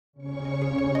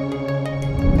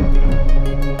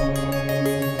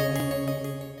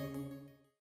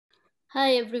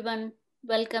Hi everyone,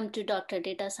 welcome to Dr.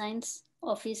 Data Science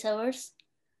Office Hours.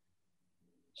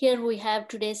 Here we have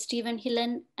today Stephen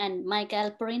Hillen and Mike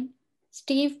Alperin.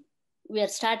 Steve, we are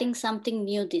starting something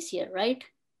new this year, right?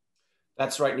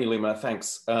 That's right, Nilima,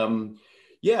 thanks.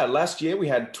 Last year we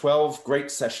had 12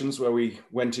 great sessions where we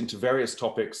went into various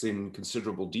topics in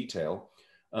considerable detail.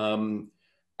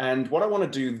 And what I want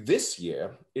to do this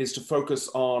year is to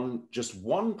focus on just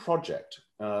one project.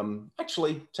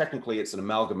 Actually, technically, it's an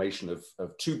amalgamation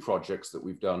of two projects that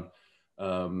we've done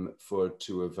for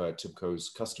two of TIBCO's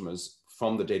customers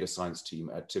from the data science team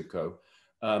at TIBCO.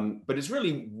 But it's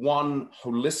really one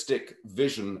holistic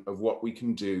vision of what we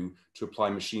can do to apply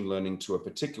machine learning to a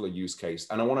particular use case.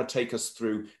 And I want to take us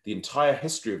through the entire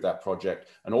history of that project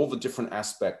and all the different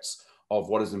aspects of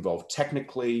what is involved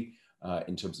technically,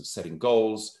 in terms of setting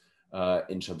goals,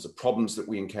 in terms of problems that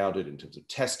we encountered, in terms of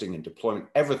testing and deployment,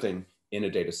 everything in a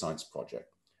data science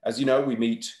project. As you know, we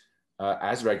meet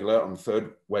as regular on the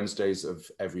third Wednesdays of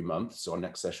every month. So our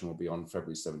next session will be on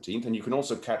February 17th. And you can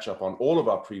also catch up on all of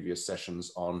our previous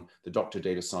sessions on the Dr.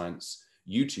 Data Science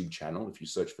YouTube channel, if you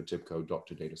search for TIBCO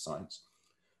Dr. Data Science.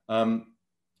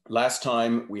 Last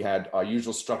time we had our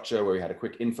usual structure where we had a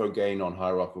quick info gain on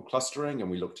hierarchical clustering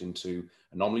and we looked into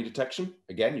anomaly detection.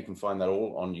 Again, you can find that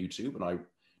all on YouTube, and I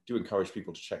do encourage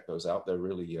people to check those out. They're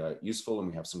really useful, and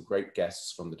we have some great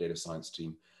guests from the data science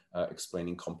team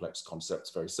explaining complex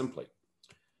concepts very simply.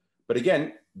 But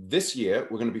again, this year,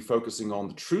 we're going to be focusing on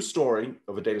the true story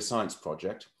of a data science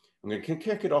project. I'm going to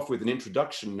kick it off with an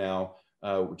introduction now,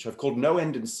 which I've called No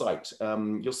End in Sight.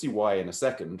 You'll see why in a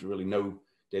second. Really, no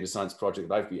data science project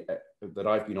that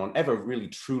I've been on ever really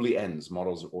truly ends.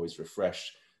 Models are always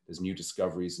refreshed. There's new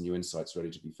discoveries, new insights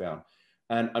ready to be found.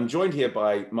 And I'm joined here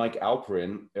by Mike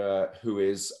Alperin, who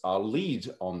is our lead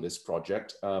on this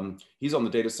project. He's on the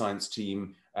data science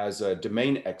team as a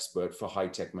domain expert for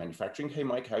high-tech manufacturing. Hey,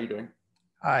 Mike, how are you doing?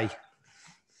 Hi.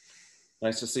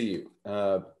 Nice to see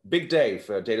you. Big day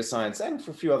for data science and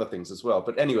for a few other things as well.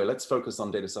 But anyway, let's focus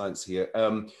on data science here.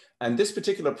 And this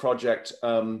particular project,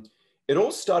 it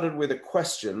all started with a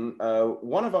question.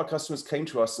 One of our customers came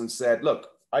to us and said, look,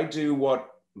 I do what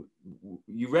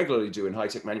you regularly do in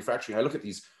high-tech manufacturing. I look at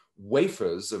these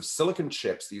wafers of silicon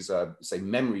chips. These are, say,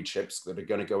 memory chips that are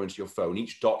going to go into your phone.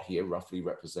 Each dot here roughly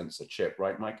represents a chip,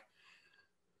 right, Mike?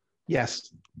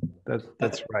 Yes,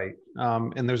 that's right.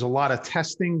 And there's a lot of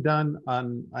testing done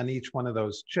on each one of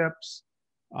those chips.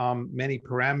 Many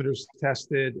parameters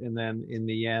tested, and then in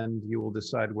the end, you will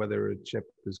decide whether a chip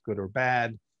is good or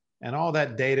bad. And all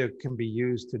that data can be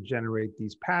used to generate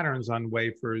these patterns on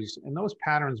wafers. And those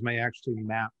patterns may actually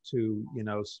map to,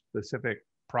 specific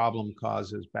problem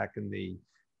causes back in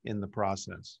the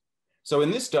process. So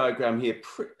in this diagram here,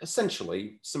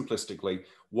 essentially, simplistically,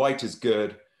 white is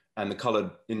good, and the color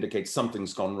indicates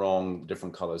something's gone wrong.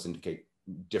 Different colors indicate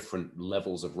different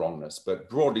levels of wrongness. But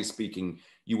broadly speaking,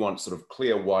 you want sort of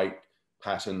clear white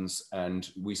patterns. And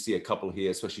we see a couple here,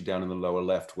 especially down in the lower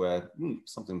left, where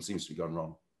something seems to be gone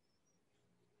wrong.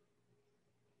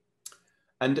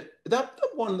 And that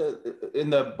one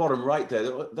in the bottom right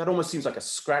there, that almost seems like a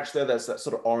scratch there. There's that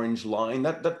sort of orange line.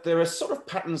 That there are sort of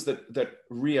patterns that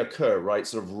reoccur, right?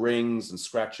 Sort of rings and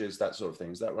scratches, that sort of thing.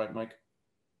 Is that right, Mike?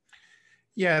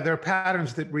 Yeah, there are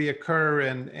patterns that reoccur,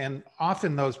 and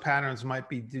often those patterns might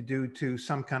be due to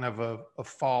some kind of a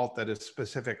fault at a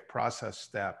specific process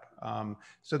step.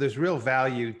 So there's real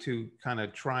value to kind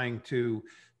of trying to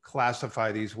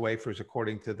classify these wafers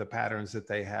according to the patterns that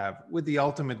they have, with the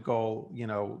ultimate goal,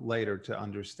 later to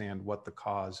understand what the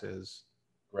cause is.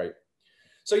 Right.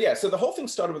 So yeah, so the whole thing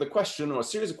started with a question, or a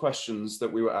series of questions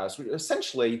that we were asked.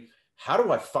 Essentially, how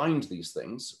do I find these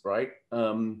things, right?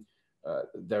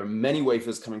 There are many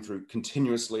wafers coming through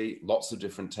continuously, lots of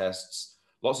different tests,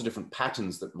 lots of different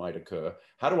patterns that might occur.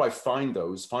 How do I find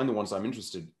those, find the ones I'm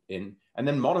interested in, and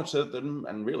then monitor them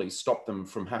and really stop them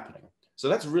from happening? So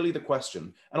that's really the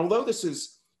question. And although this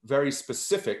is very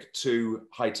specific to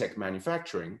high-tech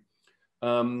manufacturing,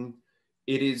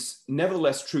 it is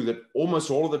nevertheless true that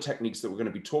almost all of the techniques that we're going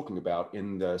to be talking about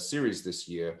in the series this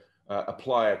year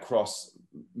apply across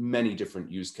many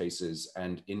different use cases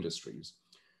and industries.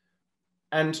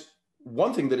 And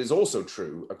one thing that is also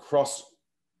true across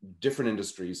different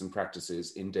industries and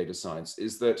practices in data science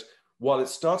is that while it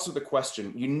starts with a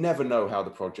question, you never know how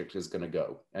the project is going to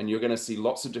go. And you're going to see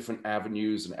lots of different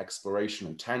avenues and exploration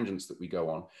and tangents that we go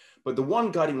on. But the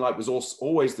one guiding light was also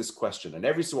always this question. And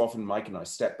every so often, Mike and I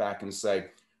step back and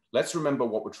say, let's remember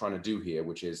what we're trying to do here,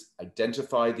 which is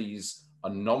identify these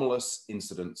anomalous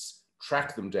incidents,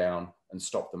 track them down, and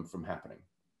stop them from happening.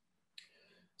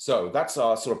 So that's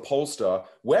our sort of pollster.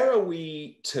 Where are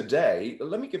we today?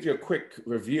 Let me give you a quick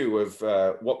review of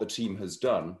what the team has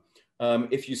done.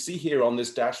 If you see here on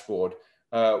this dashboard,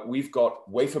 we've got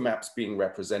wafer maps being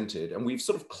represented, and we've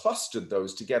sort of clustered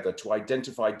those together to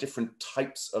identify different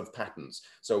types of patterns.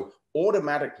 So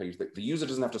automatically, the user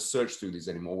doesn't have to search through these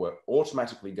anymore. We're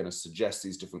automatically going to suggest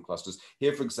these different clusters.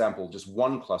 Here, for example, just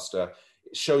one cluster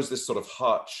shows this sort of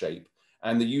heart shape,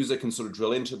 and the user can sort of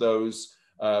drill into those,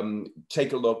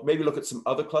 take a look, maybe look at some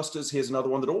other clusters. Here's another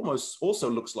one that almost also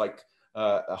looks like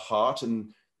a heart,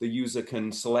 and the user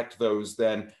can select those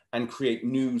then and create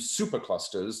new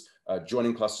superclusters,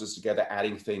 joining clusters together,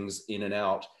 adding things in and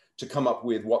out to come up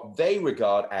with what they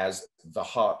regard as the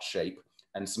heart shape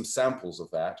and some samples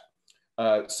of that.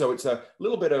 So it's a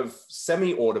little bit of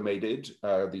semi-automated,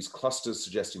 these clusters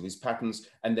suggesting these patterns,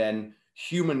 and then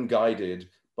human guided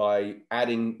by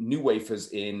adding new wafers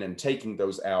in and taking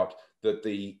those out, that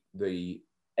the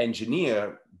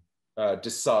engineer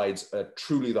decides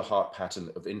truly the heart pattern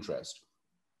of interest.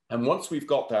 And once we've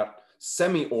got that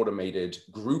semi-automated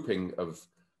grouping of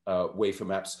wafer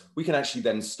maps, we can actually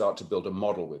then start to build a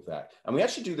model with that. And we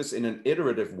actually do this in an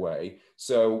iterative way.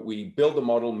 So we build the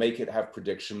model, make it have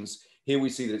predictions. Here we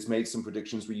see that it's made some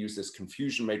predictions. We use this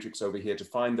confusion matrix over here to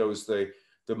find those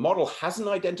the model hasn't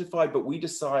identified, but we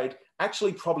decide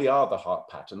actually probably are the heart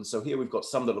patterns. So here we've got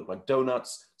some that look like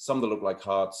donuts, some that look like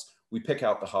hearts. We pick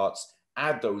out the hearts,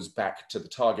 add those back to the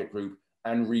target group,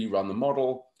 and rerun the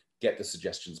model, get the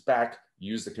suggestions back,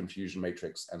 use the confusion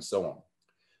matrix, and so on.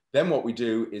 Then what we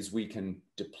do is we can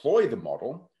deploy the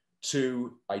model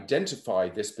to identify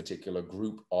this particular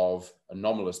group of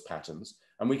anomalous patterns,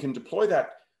 and we can deploy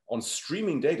that on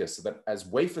streaming data so that as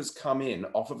wafers come in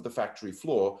off of the factory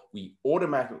floor, we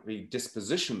automatically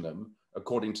disposition them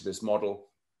according to this model.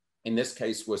 In this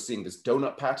case, we're seeing this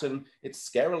donut pattern. It's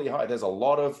scarily high. There's a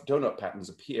lot of donut patterns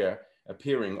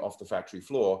appearing off the factory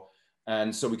floor.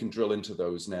 And so we can drill into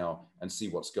those now and see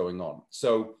what's going on.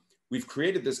 So we've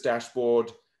created this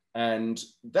dashboard, and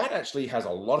that actually has a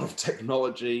lot of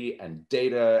technology and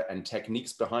data and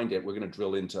techniques behind it. We're going to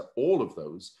drill into all of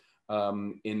those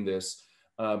in this.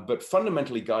 But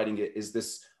fundamentally guiding it is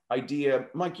this idea.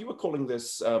 Mike, you were calling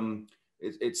this,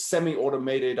 it's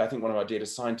semi-automated. I think one of our data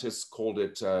scientists called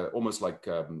it almost like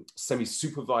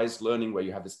semi-supervised learning, where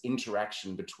you have this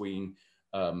interaction between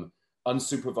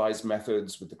unsupervised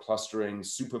methods with the clustering,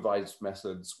 supervised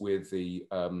methods with the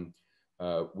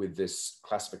with this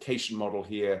classification model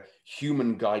here,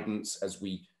 human guidance as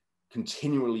we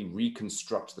continually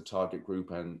reconstruct the target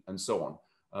group, and so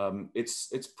on.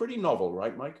 It's pretty novel,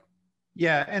 right, Mike?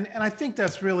 Yeah, and I think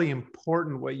that's really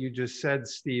important what you just said,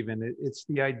 Stephen. It's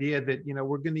the idea that, you know,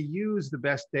 we're going to use the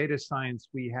best data science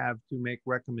we have to make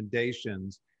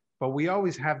recommendations, but we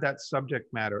always have that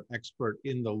subject matter expert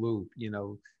in the loop. You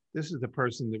know, this is the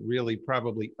person that really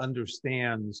probably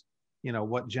understands, you know,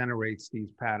 what generates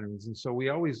these patterns. And so we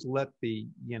always let the,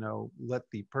 you know, let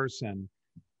the person,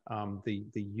 the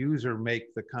user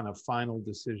make the kind of final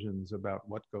decisions about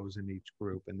what goes in each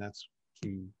group. And that's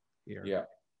key here. Yeah.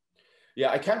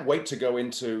 Yeah, I can't wait to go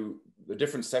into the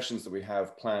different sessions that we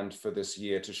have planned for this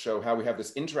year to show how we have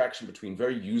this interaction between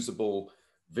very usable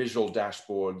visual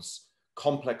dashboards,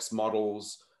 complex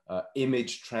models,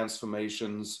 image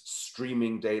transformations,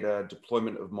 streaming data,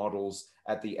 deployment of models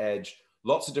at the edge,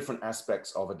 lots of different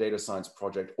aspects of a data science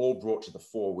project, all brought to the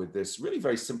fore with this really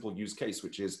very simple use case,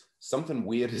 which is something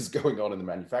weird is going on in the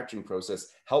manufacturing process.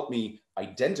 Help me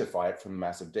identify it from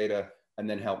massive data, and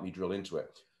then help me drill into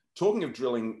it. Talking of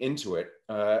drilling into it,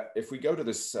 if we go to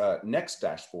this next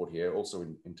dashboard here, also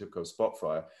in TIBCO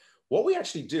Spotfire, what we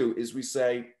actually do is we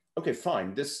say, okay,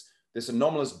 fine, this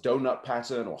anomalous donut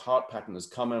pattern or heart pattern has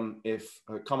come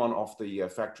on off the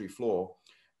factory floor,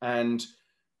 and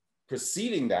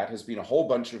preceding that has been a whole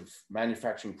bunch of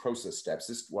manufacturing process steps.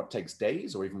 This what takes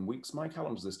days or even weeks, Mike? How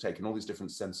long does this take? And all these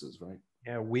different sensors, right?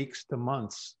 Yeah, weeks to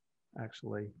months,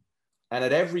 actually. And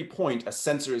at every point, a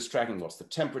sensor is tracking what's the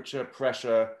temperature,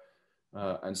 pressure,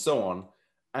 and so on.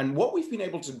 And what we've been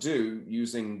able to do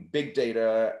using big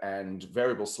data and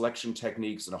variable selection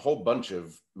techniques and a whole bunch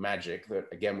of magic that,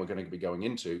 again, we're going to be going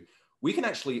into, we can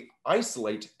actually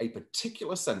isolate a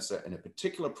particular sensor in a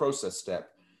particular process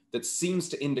step that seems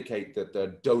to indicate that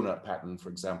the donut pattern, for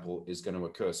example, is going to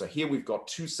occur. So here we've got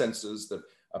two sensors that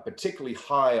are particularly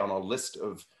high on our list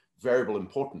of variable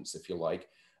importance, if you like.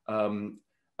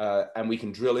 And we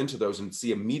can drill into those and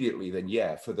see immediately then,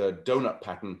 yeah, for the donut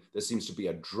pattern, there seems to be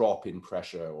a drop in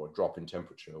pressure or a drop in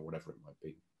temperature or whatever it might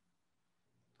be.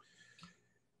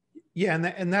 Yeah,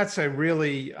 and that's a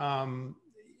really,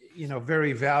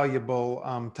 very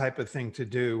valuable type of thing to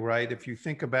do, right? If you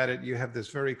think about it, you have this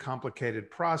very complicated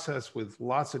process with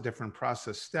lots of different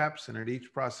process steps. And at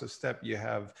each process step, you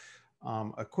have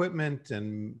equipment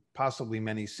and possibly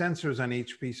many sensors on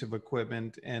each piece of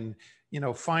equipment. And,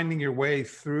 finding your way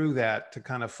through that to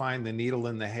kind of find the needle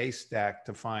in the haystack,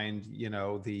 to find,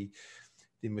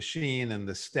 the machine and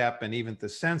the step and even the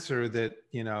sensor that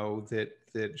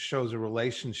that shows a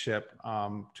relationship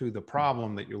to the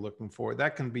problem that you're looking for,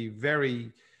 that can be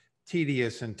very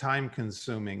tedious and time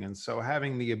consuming. And so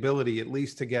having the ability at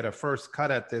least to get a first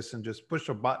cut at this and just push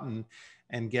a button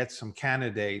and get some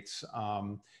candidates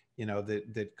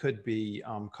that could be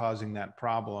causing that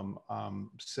problem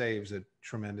saves a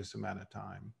tremendous amount of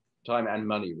time and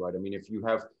money, right? I mean, if you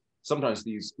have sometimes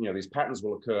these patterns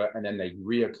will occur and then they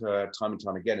reoccur time and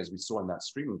time again, as we saw in that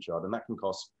streaming chart, and that can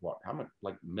cost what? How much?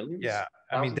 Like millions? Yeah,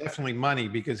 I mean, definitely money,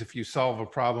 because if you solve a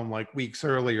problem like weeks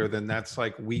earlier, then that's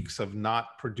like weeks of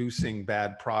not producing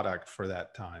bad product for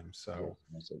that time. So,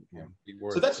 yeah.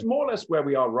 So that's more or less where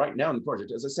we are right now in the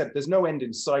project. As I said, there's no end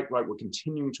in sight, right? We're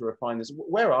continuing to refine this.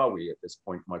 Where are we at this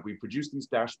point, Mike? We produced these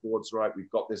dashboards, right? We've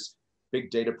got this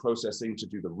big data processing to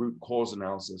do the root cause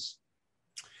analysis.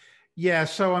 Yeah,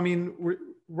 so I mean,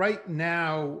 right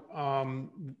now,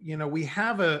 we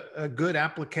have a good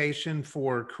application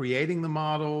for creating the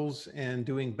models and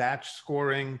doing batch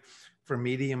scoring for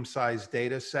medium-sized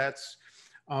data sets.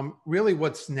 Really,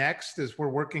 what's next is we're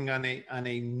working on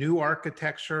a new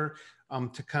architecture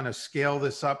to kind of scale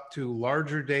this up to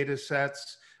larger data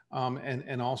sets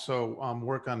and also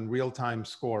work on real-time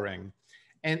scoring.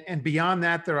 And beyond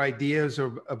that, there are ideas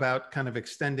about kind of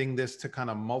extending this to kind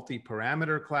of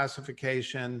multi-parameter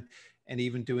classification and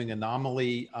even doing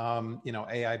anomaly,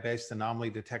 AI-based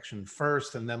anomaly detection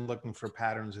first, and then looking for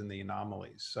patterns in the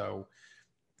anomalies. So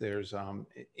there's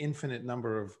infinite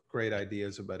number of great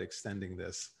ideas about extending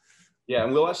this. Yeah,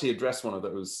 and we'll actually address one of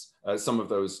those, some of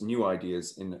those new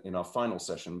ideas in our final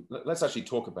session. Let's actually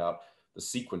talk about the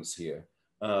sequence here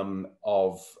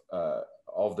of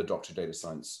the Doctor Data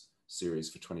Science series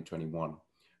for 2021.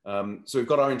 So we've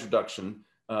got our introduction.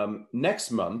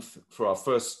 Next month, for our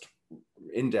first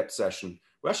in-depth session,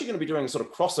 we're actually going to be doing a sort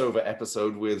of crossover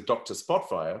episode with Dr.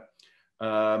 Spotfire.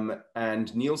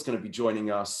 And Neil's going to be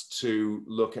joining us to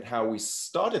look at how we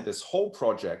started this whole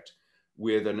project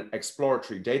with an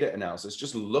exploratory data analysis,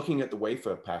 just looking at the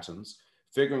wafer patterns,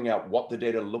 figuring out what the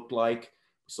data looked like.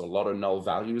 So a lot of null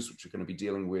values, which we're going to be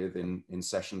dealing with in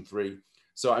session 3.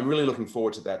 So I'm really looking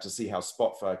forward to that, to see how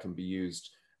Spotfire can be used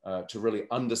to really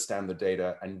understand the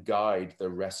data and guide the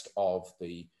rest of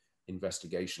the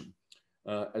investigation.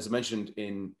 As I mentioned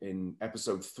in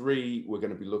episode 3, we're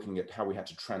going to be looking at how we had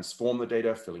to transform the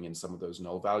data, filling in some of those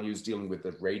null values, dealing with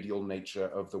the radial nature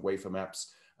of the wafer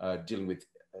maps, dealing with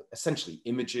essentially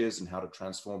images and how to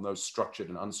transform those structured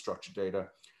and unstructured data.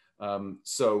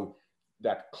 So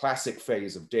that classic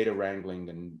phase of data wrangling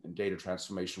and data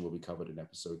transformation will be covered in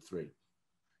episode 3.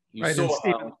 Right, and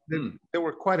Stephen, there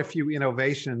were quite a few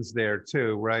innovations there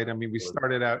too, right? I mean, we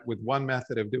started out with one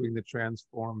method of doing the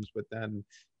transforms, but then,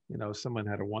 someone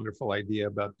had a wonderful idea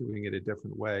about doing it a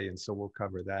different way, and so we'll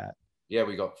cover that. Yeah,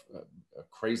 we got a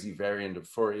crazy variant of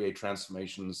Fourier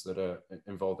transformations that are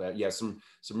involved there. Yeah, some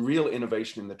real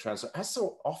innovation in the transfer. As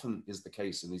so often is the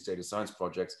case in these data science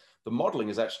projects, the modeling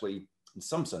is actually, in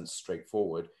some sense,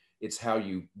 straightforward. It's how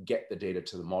you get the data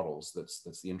to the models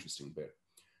that's the interesting bit.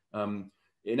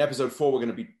 In episode 4, we're going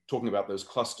to be talking about those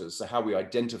clusters. So how we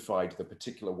identified the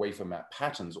particular wafer map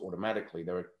patterns automatically.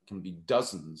 There can be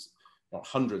dozens, not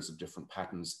hundreds of different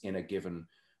patterns in a given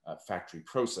factory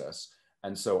process.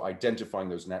 And so identifying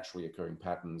those naturally occurring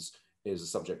patterns is a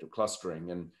subject of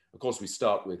clustering. And of course, we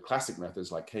start with classic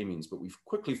methods like k-means, but we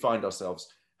quickly find ourselves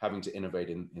having to innovate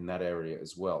in that area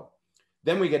as well.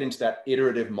 Then we get into that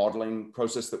iterative modeling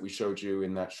process that we showed you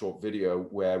in that short video,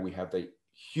 where we have the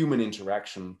human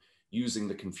interaction using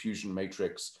the confusion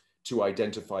matrix to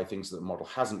identify things that the model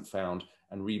hasn't found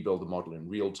and rebuild the model in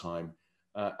real time.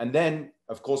 And then,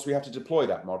 of course, we have to deploy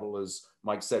that model. As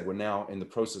Mike said, we're now in the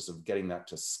process of getting that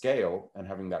to scale and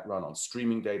having that run on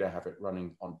streaming data, have it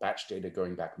running on batch data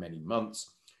going back many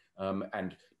months.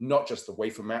 And not just the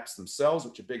wafer maps themselves,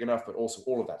 which are big enough, but also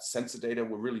all of that sensor data.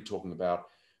 We're really talking about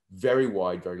very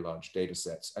wide, very large data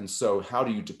sets. And so how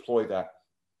do you deploy that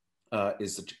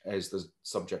is the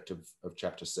subject of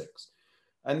chapter 6.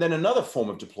 And then another form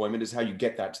of deployment is how you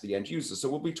get that to the end user. So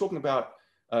we'll be talking about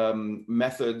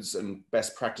methods and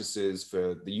best practices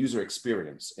for the user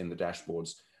experience in the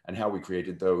dashboards and how we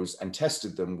created those and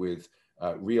tested them with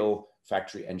real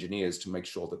factory engineers to make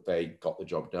sure that they got the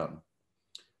job done.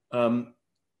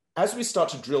 As we start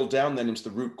to drill down then into the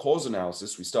root cause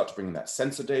analysis, we start to bring in that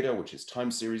sensor data, which is time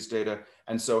series data.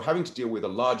 And so having to deal with a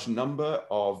large number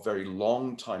of very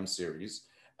long time series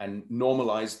and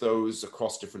normalize those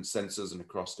across different sensors and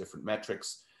across different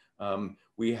metrics,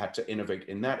 we had to innovate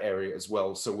in that area as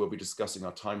well. So we'll be discussing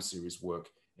our time series work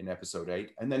in episode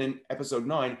 8. And then in episode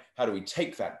 9, how do we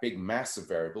take that big mass of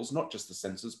variables, not just the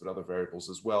sensors, but other variables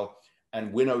as well,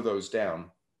 and winnow those down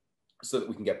so that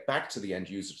we can get back to the end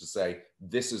user to say,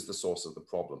 this is the source of the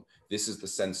problem. This is the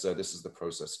sensor, this is the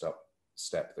process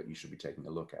step that you should be taking a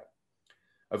look at.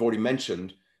 I've already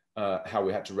mentioned how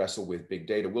we had to wrestle with big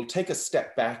data. We'll take a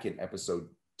step back in episode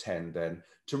 10 then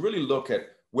to really look at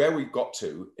where we've got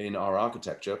to in our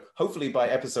architecture. Hopefully by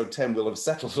episode 10, we'll have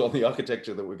settled on the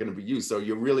architecture that we're going to be using. So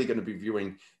you're really going to be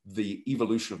viewing the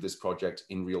evolution of this project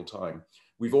in real time.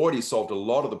 We've already solved a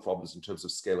lot of the problems in terms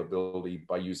of scalability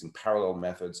by using parallel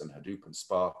methods and Hadoop and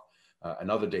Spark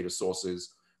and other data sources,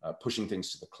 pushing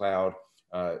things to the cloud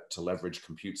to leverage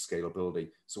compute scalability.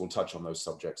 So we'll touch on those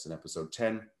subjects in episode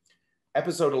 10.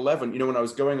 Episode 11, you know, when I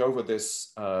was going over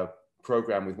this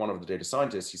program with one of the data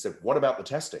scientists, he said, what about the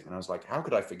testing? And I was like, how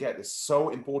could I forget? It's so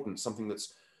important. Something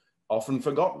that's often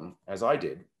forgotten, as I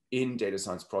did, in data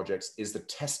science projects is the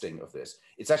testing of this.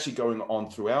 It's actually going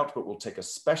on throughout, but we'll take a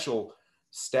special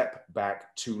step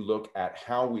back to look at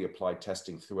how we apply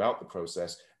testing throughout the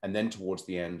process, and then towards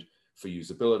the end for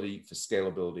usability, for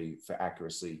scalability, for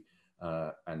accuracy,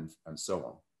 and so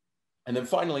on. And then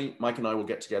finally, Mike and I will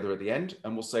get together at the end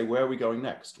and we'll say, where are we going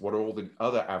next? What are all the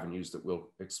other avenues that we'll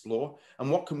explore?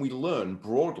 And what can we learn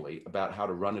broadly about how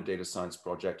to run a data science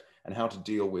project and how to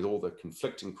deal with all the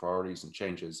conflicting priorities and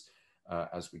changes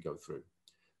as we go through.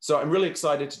 So I'm really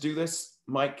excited to do this.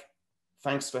 Mike,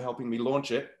 thanks for helping me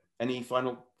launch it. Any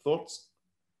final thoughts?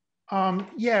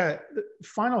 Yeah,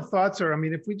 final thoughts are, I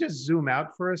mean, if we just zoom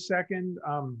out for a second,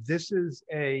 this is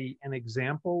an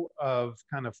example of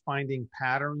kind of finding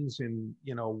patterns in,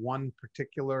 you know, one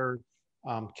particular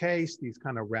case, these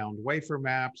kind of round wafer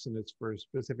maps, and it's for a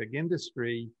specific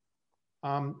industry.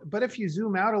 But if you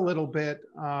zoom out a little bit,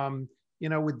 you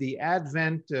know, with the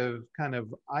advent of kind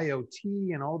of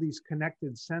IoT and all these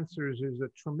connected sensors, there's a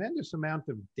tremendous amount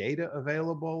of data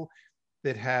available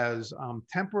that has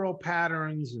temporal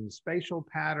patterns and spatial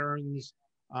patterns.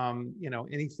 You know,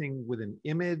 anything with an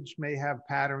image may have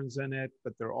patterns in it,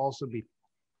 but there'll also be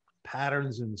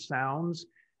patterns in sounds.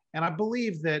 And I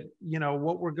believe that, you know,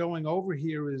 what we're going over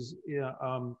here is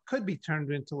could be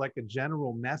turned into like a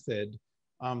general method.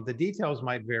 The details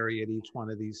might vary at each one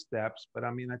of these steps, but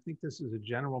I mean, I think this is a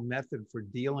general method for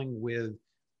dealing with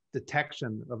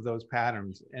detection of those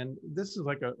patterns. And this is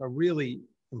like a really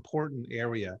important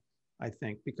area, I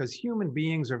think, because human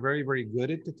beings are very, very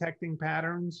good at detecting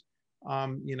patterns.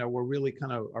 You know, we're really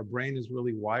kind of, our brain is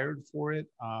really wired for it.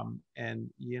 And,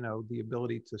 you know, the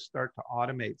ability to start to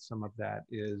automate some of that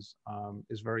is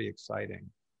very exciting.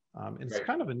 And it's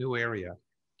kind of a new area.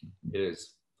 It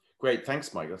is. Great,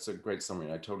 thanks, Mike. That's a great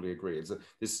summary. I totally agree. It's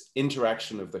this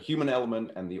interaction of the human element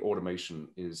and the automation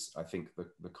is, I think,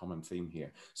 the common theme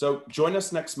here. So join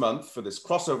us next month for this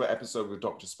crossover episode with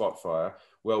Dr. Spotfire,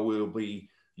 where we'll be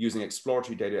using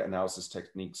exploratory data analysis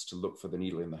techniques to look for the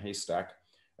needle in the haystack.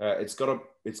 It's going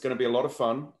to be a lot of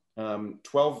fun.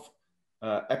 12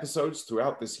 episodes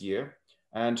throughout this year,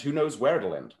 and who knows where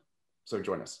it'll end. So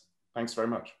join us. Thanks very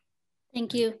much.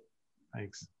 Thank you.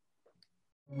 Thanks.